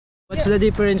What's the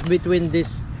difference between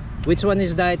this? Which one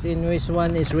is diet and which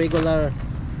one is regular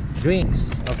drinks?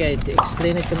 Okay,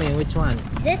 explain it to me. Which one?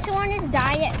 This one is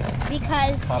diet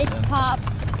because it's popped,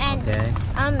 and okay.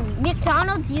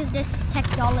 McDonald's used this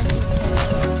technology.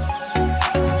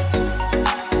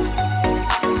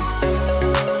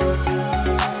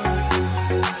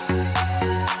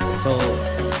 So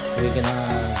we're gonna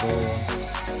go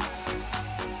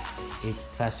eat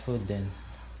fast food then.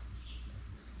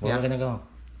 Where we're gonna go?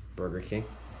 Burger King.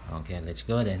 Okay, let's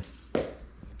go then.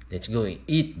 Let's go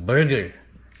eat burger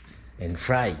and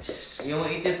fries. You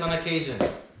only eat this on occasion.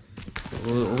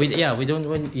 We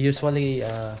don't usually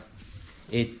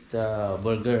eat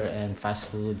burger and fast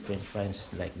food, French fries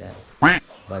like that.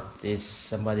 But if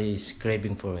somebody is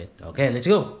craving for it, okay, let's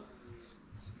go.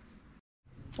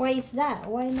 Why is that?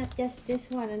 Why not just this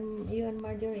one and you and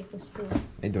Marjorie goes too?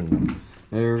 I don't know.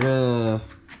 We're gonna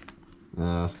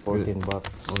 14 bucks.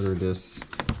 order this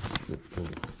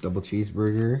double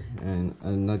cheeseburger and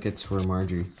nuggets for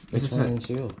Marjorie. This one is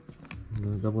you.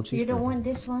 The double cheeseburger. You don't want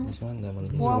this one? This one, double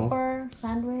cheeseburger. Whopper,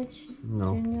 sandwich,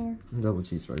 No. junior. Double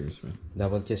cheeseburgers, man.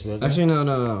 Double cheeseburger. Actually,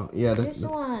 no. Yeah, This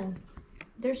one.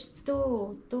 There's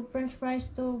two French fries,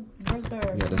 two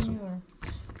burger. Yeah, this junior. one.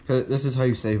 This is how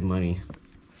you save money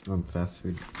on fast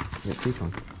food. Yeah, take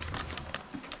one.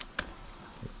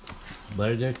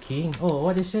 Burger King. Oh,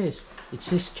 what is this? It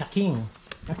says chicken.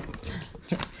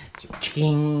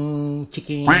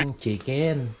 Chicken. Not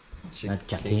chicken.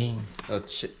 Oh,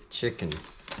 chicken.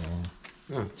 Yeah.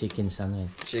 Oh. Chicken sandwich.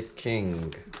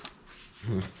 Chicken.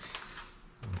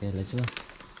 Okay, let's go.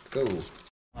 Let's go.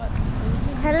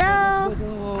 Hello,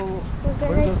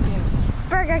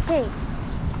 Burger King.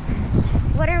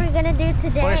 What are we gonna do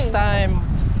today? First time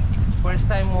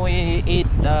we eat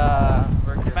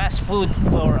fast food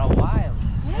for a while.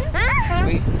 Huh?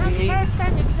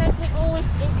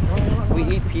 We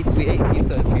ate pizza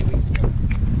a few weeks ago.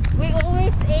 We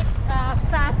always eat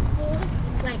fast food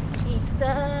like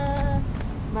pizza,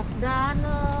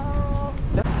 McDonald's.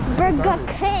 Burger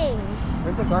King.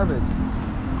 Where's the garbage?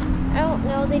 I don't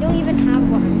know. They don't even have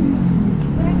one.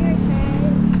 Burger King.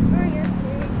 Burger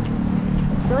King.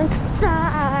 Let's go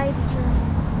inside.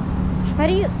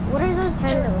 What are those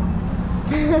handles?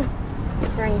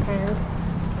 Frying pans.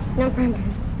 No frying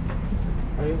pans.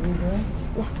 Are you doing?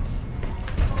 Yes.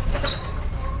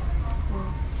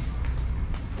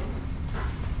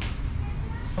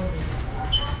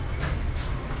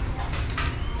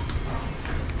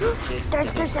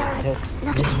 There's dessert. This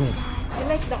way. You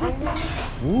like the onion?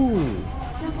 Ooh.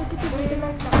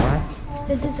 What?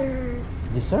 The dessert.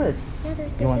 Dessert? Yeah,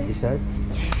 there's You want dessert?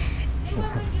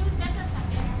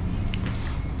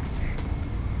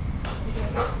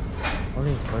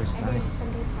 Only first time.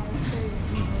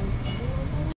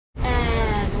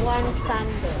 And one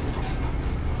sundae.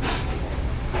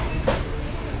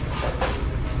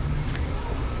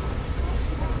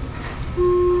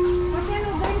 What can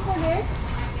you bring for this?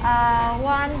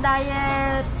 One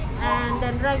diet and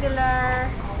then regular.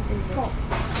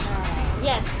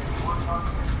 Yes.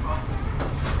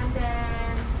 And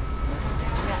then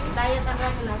diet and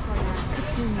regular for that.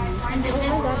 And then Oh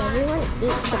my god, everyone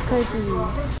eats the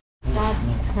cookies.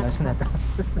 That's not.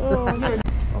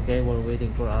 Okay, we're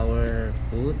waiting for our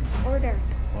food Order.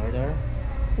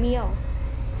 Meal.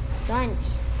 Lunch.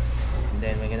 And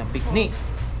then we're gonna picnic.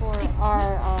 for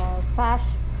our fast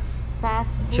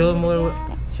Show them where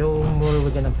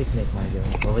we're gonna picnic, my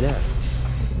girl. Over there.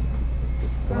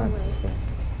 Come on.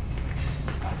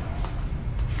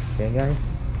 Okay, guys.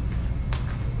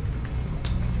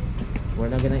 We're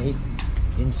not gonna eat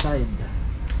inside.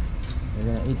 We're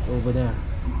gonna eat over there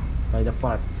by the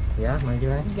park. Yeah, my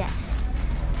girl? Yes.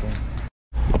 Okay.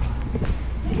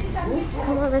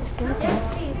 Come on, let's go.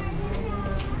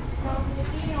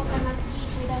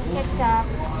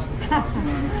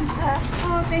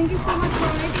 Oh, thank you so much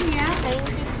for waiting, yeah?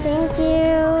 Thank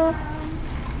you.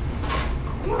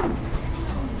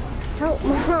 Help,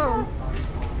 Mom.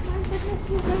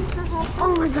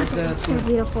 Oh my god, that's so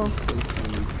beautiful.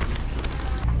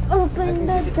 Open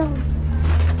the door.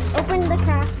 Open the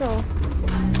castle.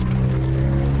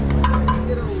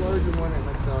 Get a larger one at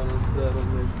McDonald's. That'll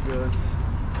make good.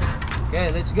 Okay,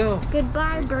 let's go.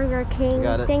 Goodbye, Burger King.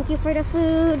 Got it. Thank you for the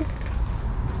food.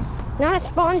 Not a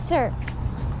sponsor.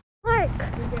 Park.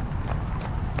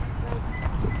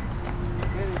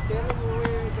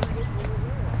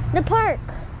 The park.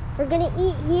 We're gonna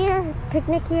eat here,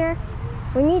 picnic here.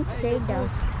 We need shade though.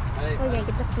 Oh yeah,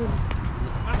 get the food.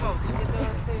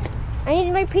 I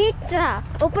need my pizza.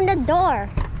 Open the door.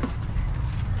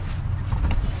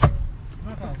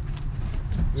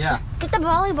 Yeah. Get the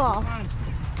volleyball.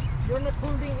 You're not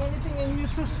holding anything and you're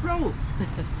so slow.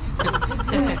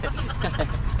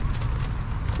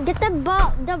 Get the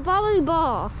ball, the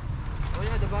volleyball. Oh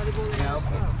yeah, the volleyball. Yeah,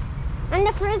 okay. And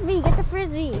the frisbee, get the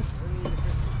frisbee.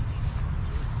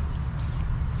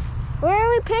 Where are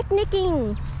we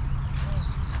picnicking?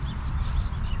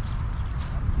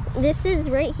 This is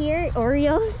right here,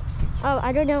 Oreos. Oh,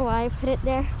 I don't know why I put it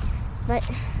there, but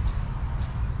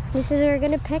this is where we're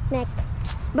gonna picnic.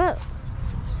 But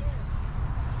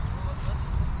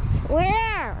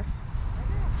where?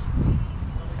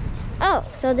 Oh,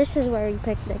 so this is where we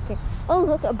picnic. Oh,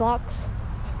 look, a box.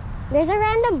 There's a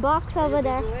random box over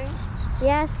there.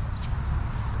 Yes.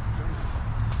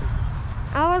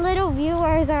 Our little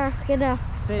viewers are gonna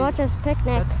watch us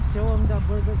picnic. Show them the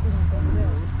Burger King over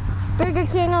there. Burger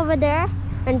King over there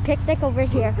and picnic over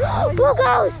here.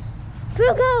 Poogos!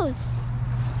 Poogos!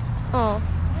 Oh.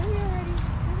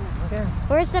 Okay.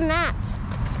 Where's the mat?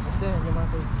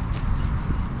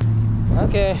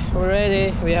 Okay, we're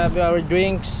ready. We have our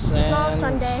drinks and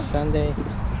Sundae.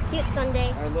 Cute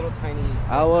Sunday. Our little tiny.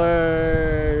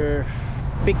 Our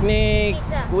picnic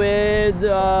Pizza. with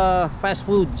fast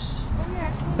foods.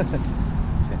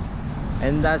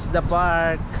 And that's the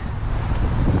park.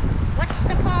 What's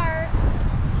the part?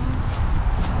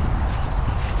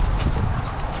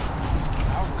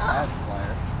 That's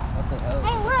fire. What the hell?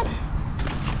 Hey, look!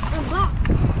 A box.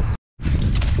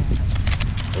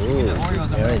 Ooh, The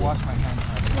Oreos, I'm ready. gonna wash my hands.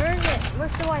 Where is it?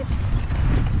 Where's the wipes?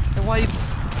 The wipes.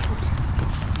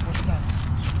 What's that?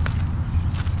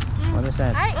 What is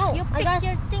that? Oh, You I pick got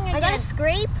your thing again. I got a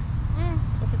scrape.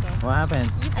 It's okay. What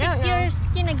happened? You I don't pick know. your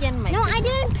skin again, Mike. No, I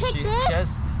didn't pick She this.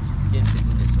 has skin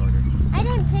picking disorder. I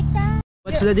didn't pick that.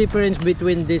 What's the difference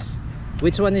between this?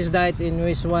 Which one is diet and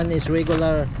which one is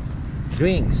regular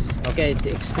drinks? Okay,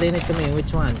 explain it to me.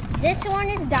 Which one? This one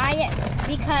is diet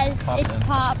because Popped it's in.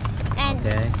 popped, and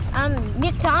Okay.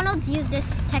 McDonald's use this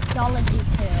technology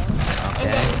too. And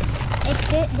Okay.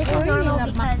 then this is really normal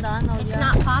love because McDonald's, it's yeah.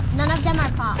 not popped. None of them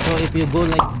are popped. So if you go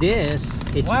like this,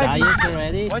 it's Why? diet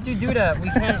already. Why'd you do that? We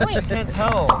can't. Wait. We can't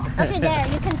tell. Okay, there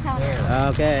you can tell. There.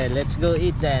 Okay, let's go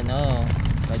eat then. Oh,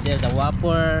 right there, the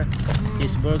Whopper,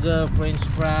 cheeseburger, French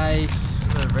fries.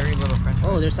 These are very little French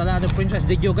fries. Oh, there's a lot of French fries.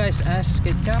 Did you guys ask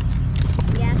Kit Kat?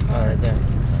 Yes. Oh, right there.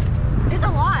 There's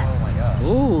a lot. Oh my gosh.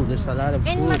 Ooh, there's a lot of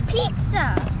And my food.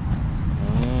 pizza.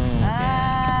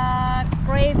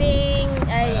 Craving.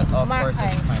 Of course,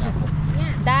 it's pineapple.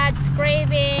 Yeah. Dad's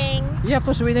craving. Yeah,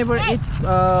 because we never Hey. eat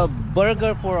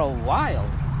burger for a while.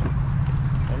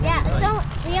 Yeah. So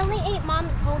we only ate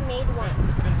mom's homemade one.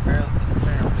 It's been fairly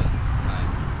time.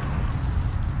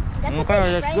 That's Okay, a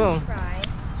big let's French go. fry.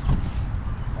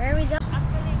 Where we go?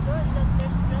 Actually good that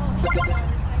there's no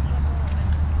recyclable and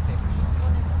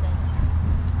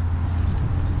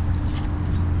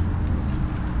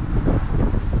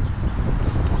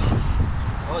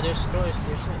Oh, there's stores.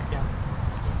 There's it. Yeah.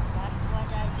 that's what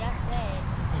I just said.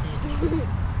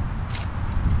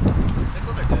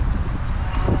 Pickles are good.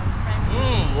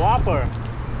 Whopper.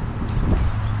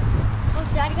 Oh,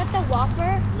 Dad got the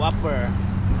Whopper. Whopper.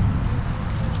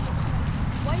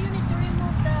 Why you need to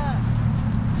remove the...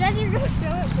 Dad, you're gonna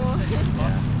show it,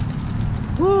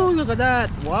 bro. Woo, look at that.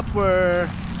 Whopper.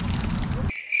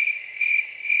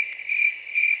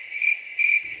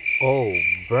 Oh,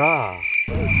 bruh.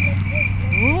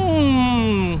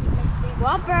 Mmm.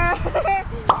 Whopper.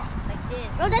 like this?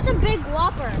 Oh, that's a big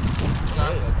Whopper. It's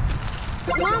not good.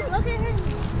 Mom, look at her.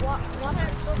 Water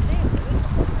is so big. We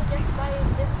should just buy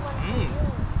this one for you.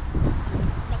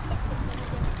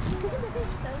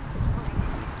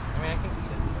 I mean, I can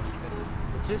eat it. So it's good.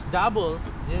 It's just double.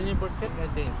 You need to check, I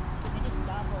think. It is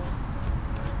double.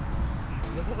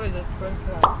 Look at that French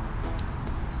fry.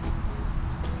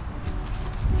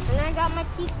 And I got my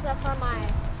pizza for my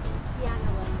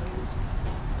piano lessons.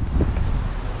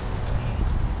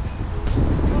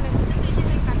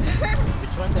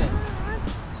 Which one then?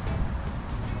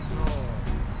 No.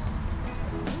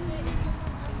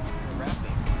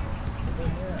 Wrapping.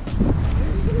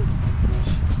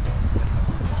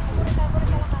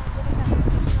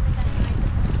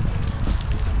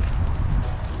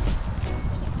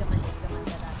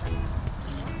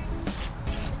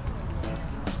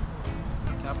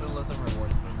 Capitalism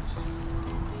rewards boomers.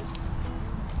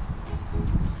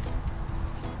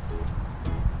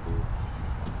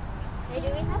 Hey, do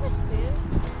we have a spoon?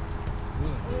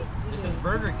 Spoon. This is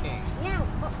Burger King. Yeah.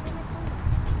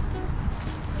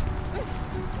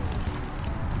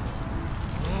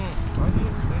 Why do you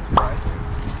need spoons for ice cream?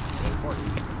 You need forks.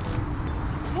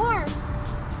 More.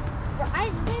 For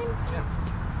ice cream? Yeah.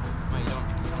 No, you don't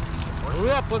need forks. Oh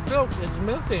yeah, put milk. It's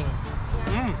melting.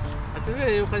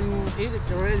 Actually, you can eat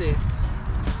it already.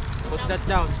 Put that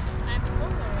down. I'm full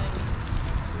already.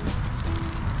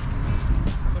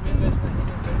 Come here, guys. Let's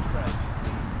eat French fries.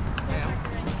 Yeah.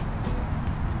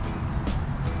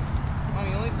 Oh,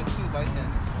 you only took 2 bites in.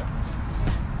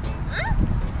 Huh?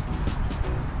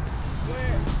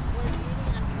 We're eating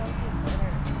unhealthy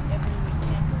dinner every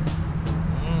weekend.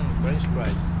 French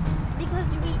fries. Because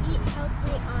we eat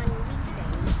healthy on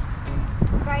weekdays.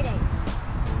 Fridays.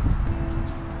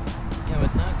 Yeah, but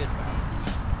it's not good for us.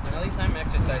 And at least I'm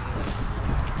exercising like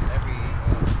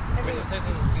I'm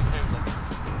exercising 2 times like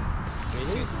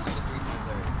really? 2 to 3 times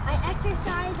every. I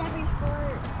exercise every 4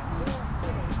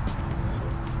 days.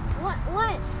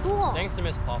 What? School? Thanks to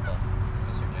Miss Papa.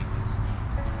 Mr. Jenkins.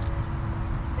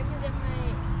 Can you get my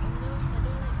windows? I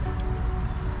don't like that.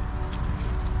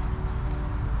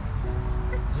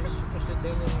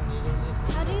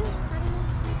 How do you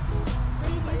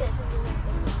do this?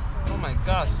 Oh my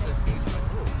gosh, this is huge.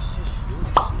 Oh, this is huge.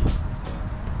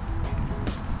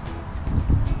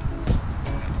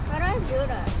 How do I do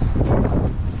that?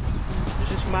 This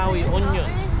is Maui Can I just onion.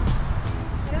 open it?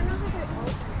 I don't know how to open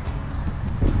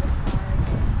it.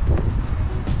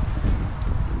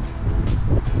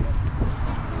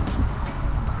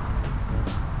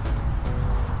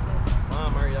 Wow,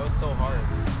 Murray, that was so hard.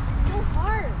 It's so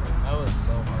hard. That was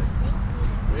so hard.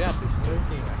 Yeah, it's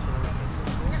dirty.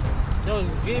 No,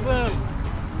 give him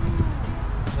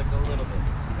like a little bit.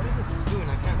 What is a spoon?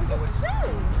 I can't tell which. Spoon.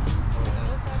 Oh,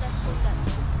 Those are the food that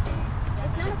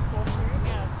It's not a fork.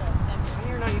 yeah, yeah.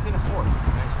 You're not using a fork.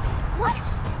 What?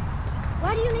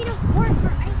 Why do you need a fork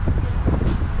for ice cream?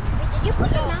 Wait, did you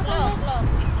put your mouth on it? Close.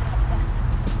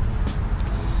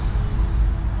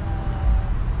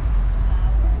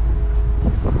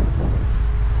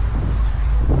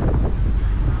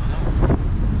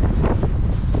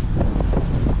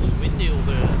 Windy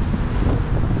over there.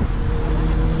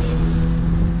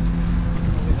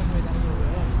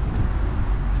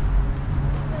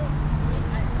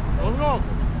 Oh no!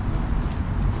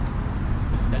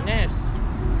 The nest.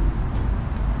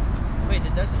 Wait,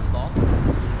 did that just fall?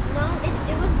 No,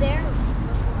 it was there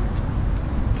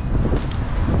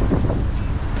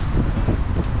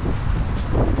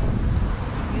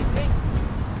You think?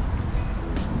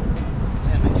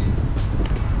 Yeah, my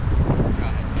juice.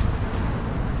 Try it.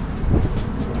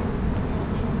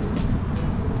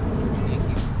 Thank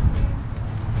you.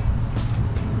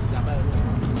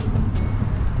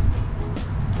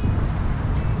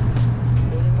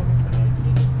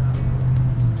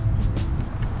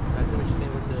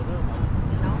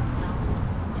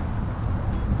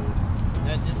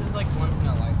 Yeah, this is like once in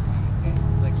a lifetime, okay?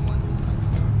 It's like once in a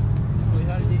lifetime. We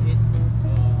already ate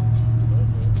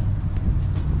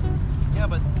yeah,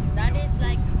 but That is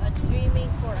like a dreaming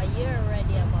for a year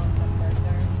already about the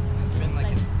burger. it's been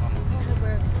like almost a The year.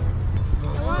 burger.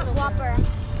 I want Whopper.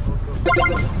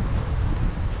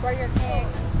 Burger King.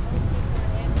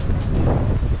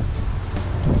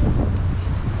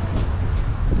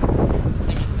 This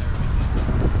thing is never been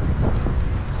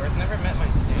or it's never met my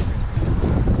standards.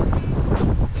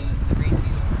 The green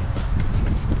cheese.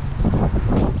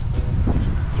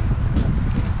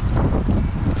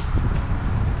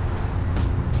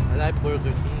 I like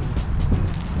Burger King.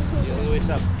 They always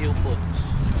have coupons.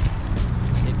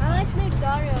 I like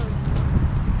McDonald's.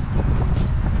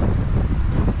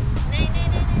 Nay.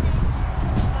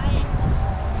 Fine.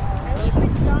 I like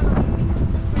McDonald's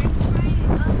because the French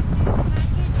fry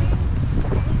packaging,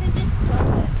 you can just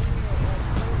close it when you're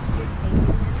tasting them.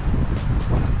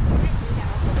 You can't eat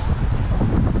out of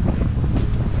it.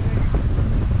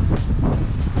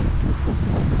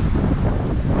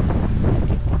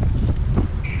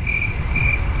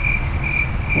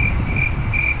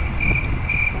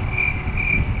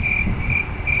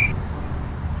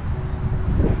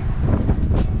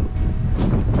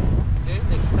 Okay,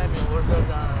 next time you order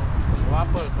the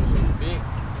Whopper because it's big.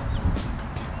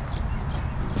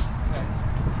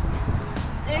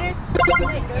 And it's,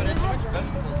 wait, Yeah, don't you there's so have much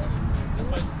vegetables in it. That's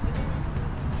why.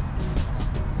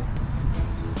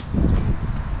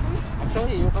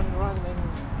 Actually, you can run and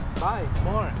buy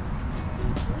more.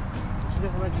 It's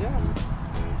just right there.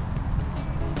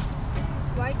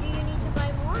 Why do you need to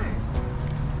buy more?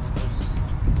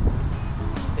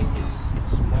 I think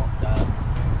it's small.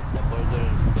 The burger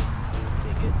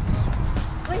ticket.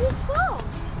 But it's full.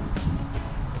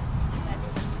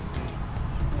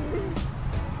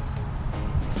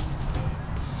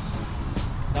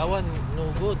 That one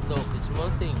no good though. It's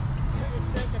melting.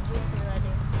 It's like a juice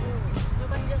already. You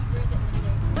can just drink it in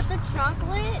there. But the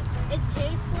chocolate, it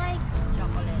tastes like,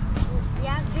 Chocolate.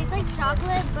 yeah, it tastes like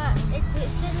chocolate, but it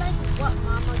tasted like what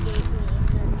Mama gave me,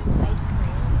 the ice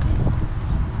cream.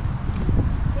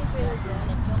 Tastes really good.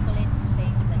 The chocolate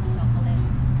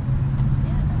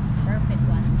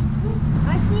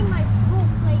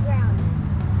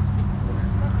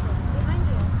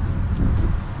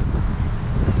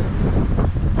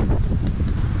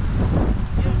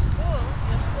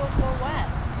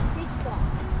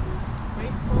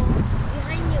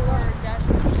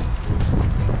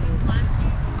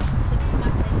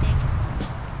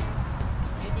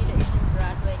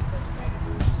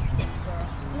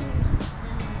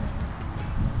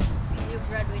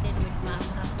graduated with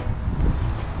Mama.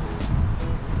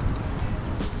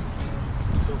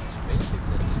 So expensive.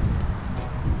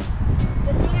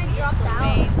 Good thing I dropped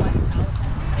Pay out.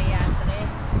 1,300.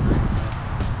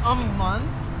 A month?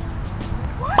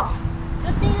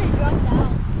 Good thing I dropped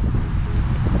out.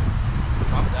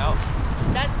 Dropped out.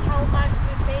 That's how much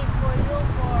we paid for you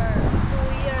for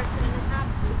 2 years and a half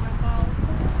to Macau.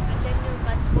 And then you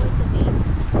got going to me.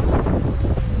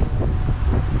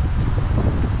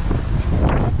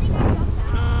 Good thing I dropped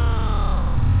out.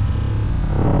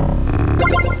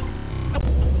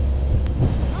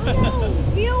 Oh no,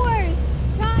 viewers,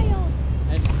 child.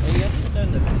 I guess you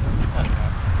turned the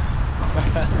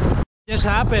just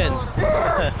happened.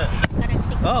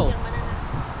 Oh.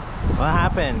 What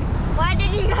happened? Why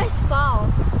did you guys fall?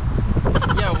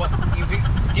 Yeah,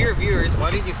 dear viewers, why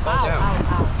did you fall down?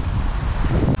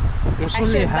 It was I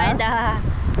only should buy half?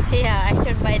 I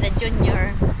should buy the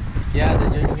junior. Yeah, the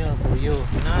junior for you.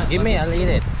 Not Give me, I'll eat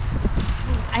it.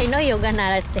 I know you're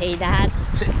gonna say that.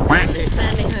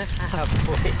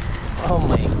 Halfway. Oh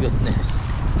my goodness.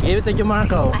 Give it to you,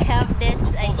 Marco. I have this,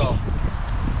 I Hold on.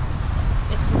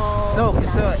 think, small. Look,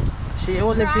 so she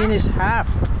only finished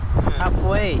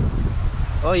halfway.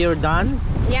 Oh, you're done?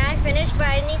 Yeah, I finished, but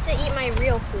I need to eat my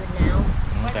real food now.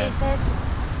 What Okay. is this?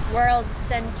 World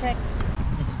centric.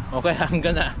 Okay, I'm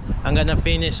gonna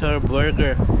finish her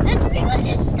burger. That's because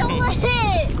you stole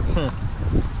it!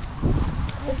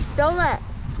 You stole it.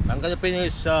 I'm gonna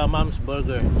finish mom's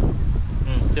burger.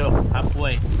 So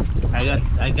halfway. I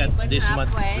got But this much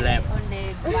halfway, left.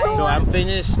 only So I'm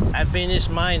finished. I finished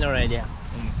mine already.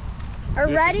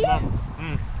 Already?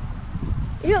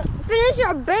 You finish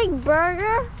your big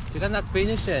burger? You cannot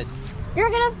finish it.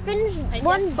 You're gonna finish I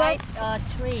one just bite bite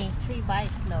three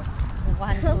bites, look.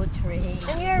 1, 2, 3.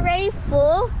 and you're already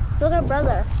full? Look at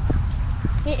brother.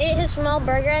 He ate his small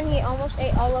burger and he almost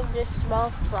ate all of this small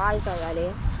fries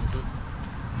already.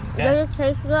 Okay. Does it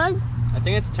taste good? I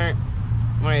think it's turned.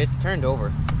 Wait, it's turned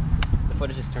over. The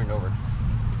footage is turned over.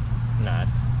 Not.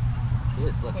 It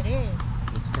is. Look, It is.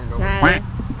 it's turned over. Okay.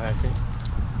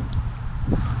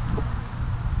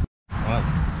 What?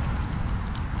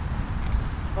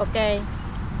 Okay.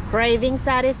 Craving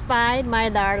satisfied, my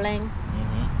darling.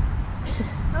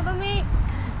 How about me?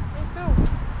 Me too.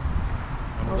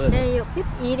 I'm good. Okay, you keep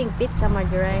eating pizza,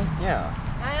 Marjorie. Yeah.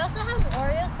 I also have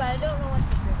Oreos, but I don't know what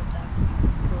to do with them.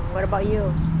 What about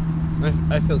you?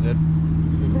 I feel good.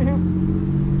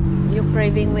 You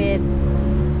craving with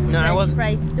No, I French wasn't.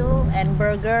 fries too and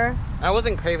burger? I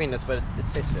wasn't craving this, but it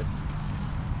tastes good.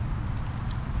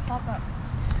 Papa.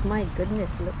 My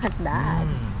goodness, look at that.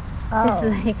 Oh. It's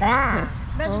like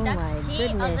Brother, Oh my that's tea,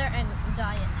 goodness. other, and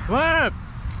diet. What?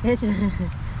 It's,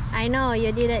 I know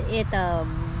you didn't eat a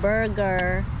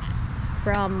burger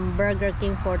from Burger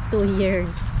King for 2 years.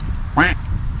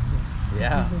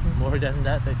 Yeah, more than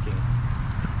that, I think.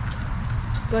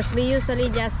 Because we usually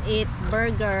just eat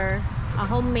burger, a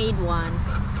homemade one,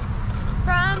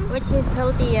 From, which is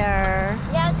healthier.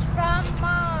 yeah, it's from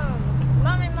Mom.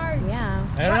 Mom and Marge. Yeah.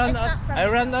 I But ran it's out. not from I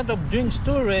ran out of drinks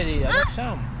too already. I got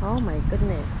some. Oh my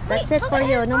goodness. Wait, That's it look for at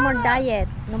you. his No more mama. diet.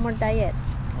 No more diet.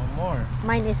 No more.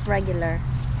 Mine is regular.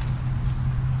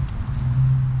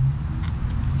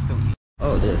 Still eat.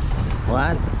 Oh, this.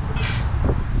 What?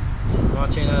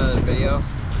 Watching a video.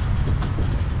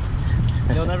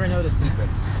 You'll never know the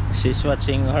secrets. She's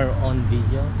watching her own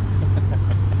video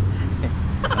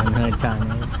on her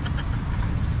channel.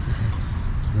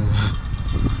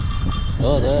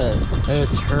 Oh, that.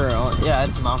 It's her own. Yeah,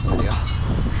 it's mom's video.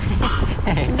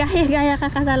 Gaya-gaya ka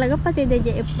talaga. Pati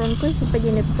DJ Efron ko. Si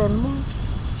Pajin Efron mo.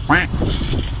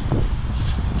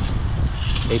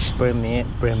 It's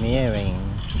premiering.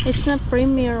 It's not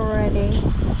premiere already.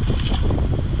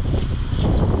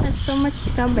 That's so much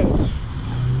cabbage.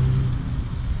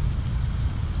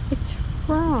 It's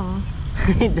wrong.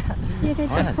 You need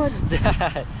to put...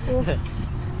 Dad.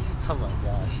 Oh, Oh my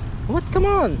gosh. What? Come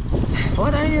on.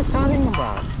 What are you talking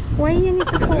about? why you need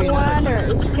to put water?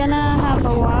 It's gonna have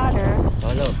a water.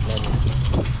 Oh look, let me see.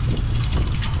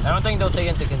 I don't think they'll take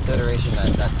into consideration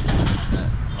that that's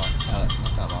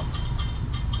not mom.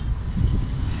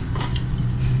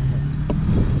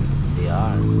 They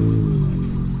are.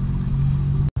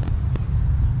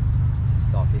 It's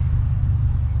salty.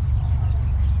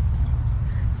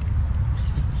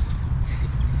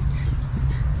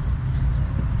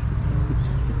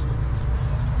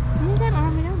 Ano yan?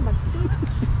 Army na, bagtit.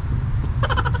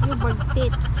 You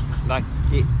bagtit. Back.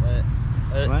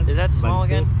 What? Is that small Back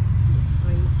again?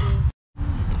 Crazy.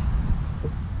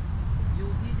 You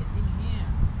hit it in here.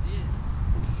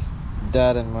 This.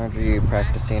 Dad and Marjorie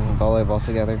practicing volleyball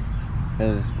together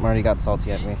because Marty got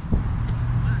salty at me.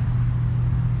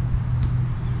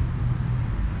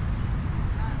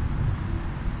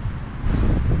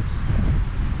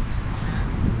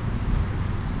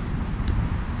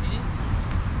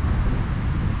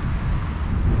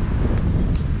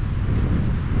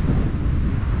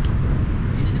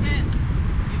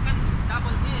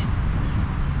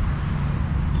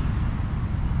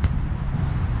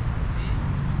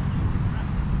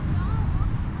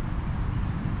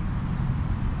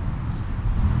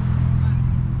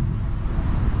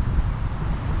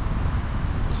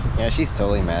 Yeah, she's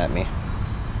totally mad at me.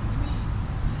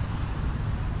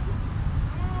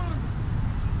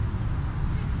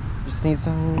 Just need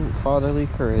some fatherly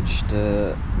courage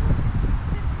to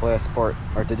play a sport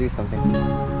or to do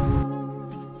something.